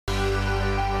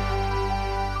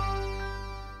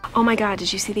Oh my God,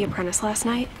 did you see The Apprentice last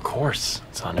night? Of course.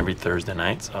 It's on every Thursday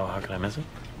night, so how could I miss it?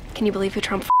 Can you believe who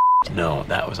Trump f***ed? No,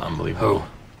 that was unbelievable. Who?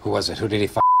 Who was it? Who did he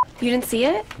f***? You didn't see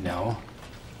it? No.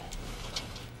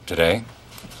 Today,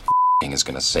 f***ing is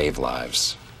gonna save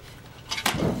lives.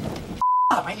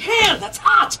 Oh, my hand, that's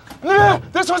hot!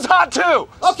 This one's hot too!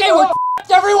 Okay, we're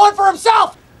f***ed everyone for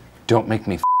himself! Don't make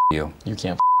me f*** you. You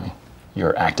can't f*** me.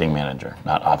 You're acting manager,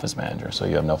 not office manager, so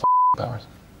you have no f***ing powers.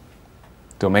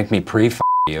 Don't make me pre-f***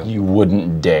 you. You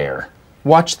wouldn't dare.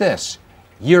 Watch this.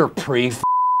 You're pre-f***.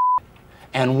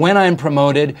 And when I'm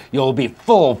promoted, you'll be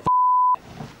full f***.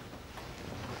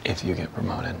 If you get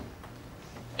promoted.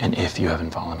 And if you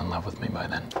haven't fallen in love with me by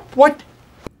then. What?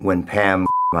 When Pam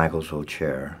Michael's old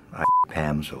chair, I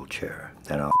Pam's old chair.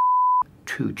 Then I'll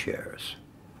 2 chairs.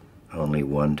 Only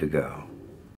 1 to go.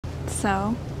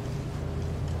 So,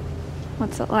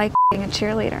 what's it like being a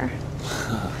cheerleader?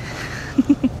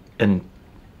 And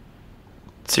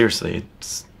seriously,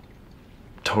 it's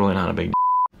totally not a big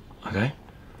deal, okay?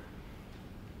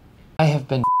 I have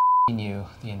been f***ing you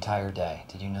the entire day.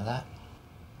 Did you know that?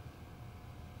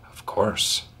 Of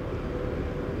course.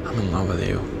 I'm in love with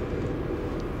you.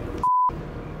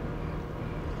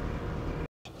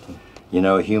 You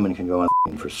know, a human can go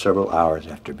on for several hours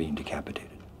after being decapitated.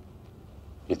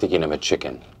 You're thinking I'm a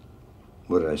chicken.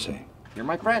 What did I say? You're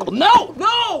my friend. No!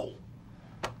 No!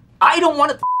 I don't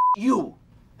want to f*** you.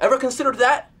 Ever considered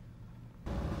that?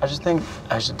 I just think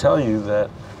I should tell you that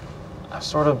I've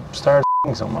sort of started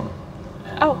f***ing someone.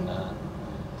 Oh.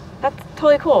 That's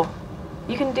totally cool.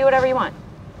 You can do whatever you want.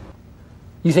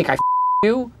 You think I f***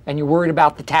 you and you're worried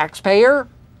about the taxpayer?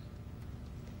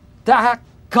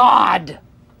 God!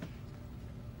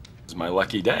 It's my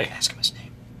lucky day. Ask him his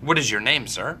name. What is your name,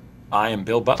 sir? I am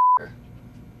Bill Butler.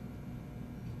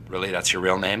 Really, that's your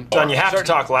real name? Son, you have to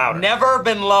talk louder. Never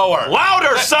been lower.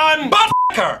 Louder, son!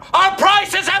 Butler! Our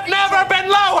prices have never been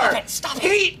lower! Stop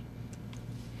it!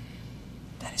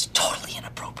 That is totally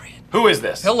inappropriate. Who is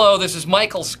this? Hello, this is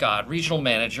Michael Scott, Regional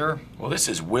Manager. Well, this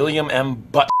is William M.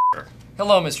 Butler.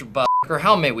 Hello, Mr. Butler.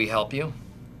 How may we help you?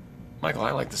 Michael,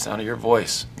 I like the sound of your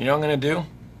voice. You know what I'm gonna do?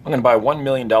 I'm gonna buy $1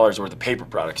 million worth of paper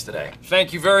products today.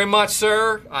 Thank you very much,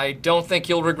 sir. I don't think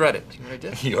you'll regret it. See what I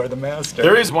did? You're the master.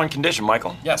 There is one condition,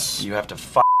 Michael. Yes. You have to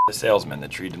f the salesman that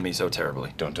treated me so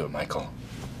terribly. Don't do it, Michael.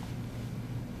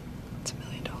 It's $1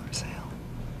 million sale.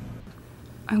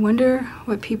 I wonder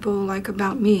what people like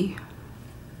about me.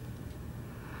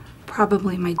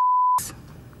 Probably my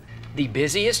The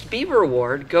busiest Beaver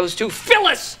Award goes to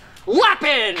Phyllis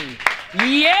Lappin!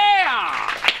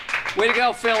 Yeah! Way to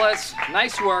go, Phyllis.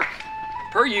 Nice work.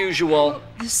 Per usual.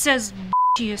 This says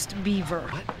busiest beaver.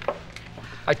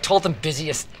 I told them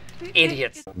busiest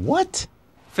idiots. What?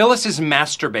 Phyllis is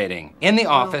masturbating in the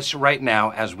office right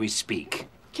now as we speak.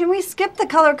 Can we skip the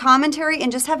color commentary and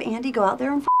just have Andy go out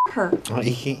there and f her? Oh,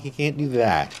 he can't do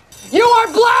that. You are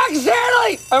black,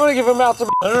 Stanley! I'm gonna give him out to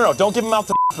No, don't give him out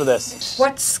to for this.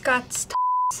 What's Scott's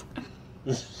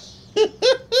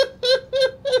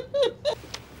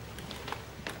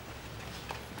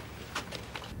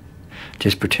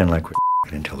Just pretend like we're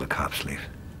until the cops leave.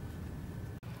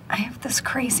 I have this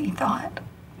crazy thought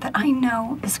that I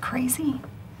know is crazy.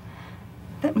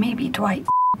 That maybe Dwight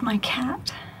my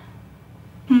cat.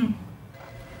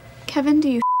 Kevin, do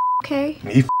you okay?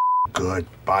 Me good,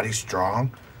 body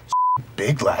strong,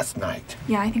 big last night.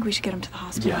 Yeah, I think we should get him to the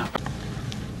hospital. Yeah.